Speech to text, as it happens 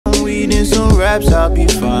raps, I'll be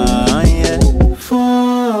fine, yeah,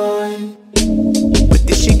 fine. But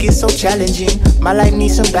this shit gets so challenging, my life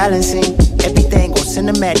needs some balancing. Everything on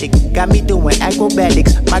cinematic, got me doing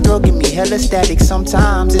acrobatics. My girl give me hella static,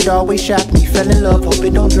 sometimes it always shock me. Fell in love, hope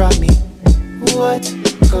it don't drop me. What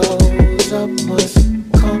goes up must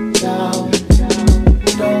come down.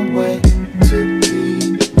 Don't wait to be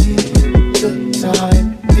here, the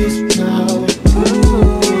time is now.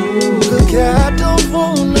 Look, I don't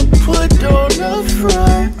wanna put on a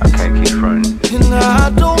front. I can't keep fronting. And I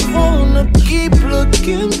don't wanna keep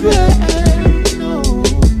looking back, no.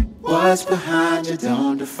 What's behind you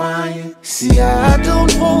don't define you. See, I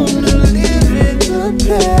don't wanna live in the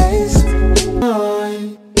past.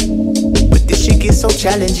 But this shit gets so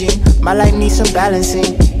challenging, my life needs some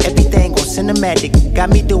balancing. Everything on cinematic, got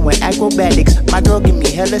me doing acrobatics. My girl give me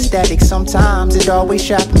hella static, sometimes it always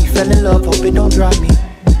shock me. Fell in love, hope it don't drop me.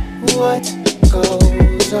 What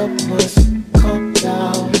goes up must come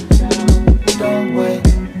down. Don't wait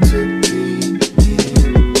to be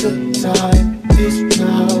here, the time is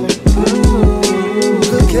now.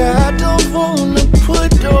 Look, I don't wanna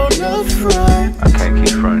put on a front. I can't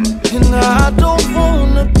keep fronting. And I don't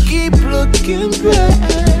wanna keep looking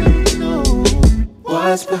back, no.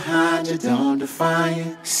 What's behind you don't define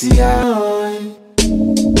you. See,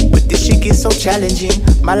 but this shit gets so challenging,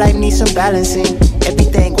 my life needs some balancing.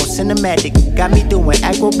 Everything on cinematic, got me doing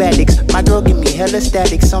acrobatics. My girl give me hella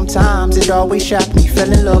static, sometimes it always shock me.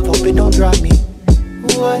 Fell in love, hope it don't drop me.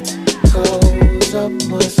 What goes up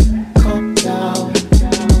must come down.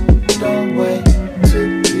 Don't wait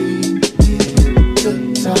to be here, the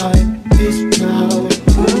time is now.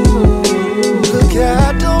 Look,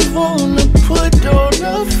 I don't wanna put on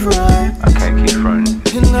a front. I can't keep fronting.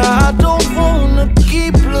 And I don't wanna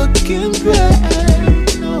keep looking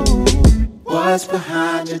back, no. What's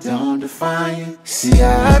behind you don't define you. See,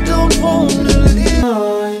 I don't wanna live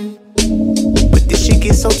on. But this shit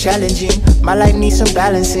gets so challenging, my life needs some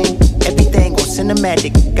balancing. Everything on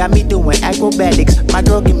cinematic, got me doing acrobatics. My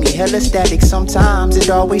girl give me hella static, sometimes it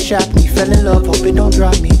always shock me. Fell in love, hope it don't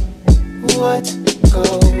drop me. What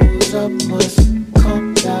goes up must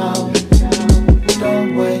come down.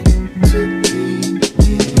 Don't wait to be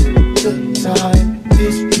here, the time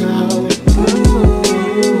is now.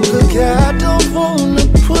 Look, I don't wanna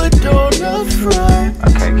put on a front.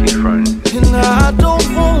 I can't keep fronting. And I don't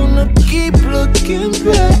wanna keep looking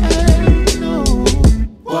back, no.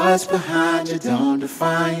 What's behind you don't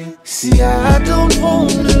define you. See, I don't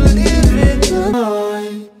wanna live in the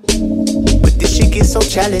night. But this shit gets so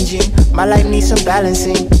challenging, my life needs some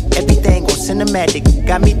balancing. Everything on cinematic,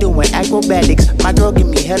 got me doing acrobatics. My girl give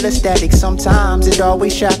me hella static, sometimes it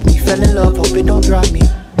always shock me. Fell in love, hope it don't drop me.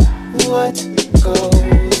 What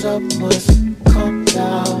goes up must come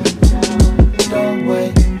down. Don't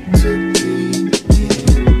wait to be here,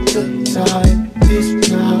 the time is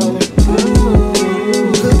now.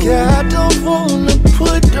 Look, I don't wanna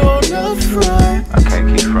put on a front. I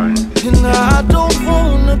can't keep fronting. And I don't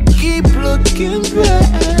wanna keep looking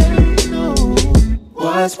back, no.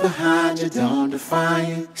 What's behind you don't define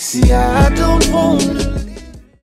you. See, I don't wanna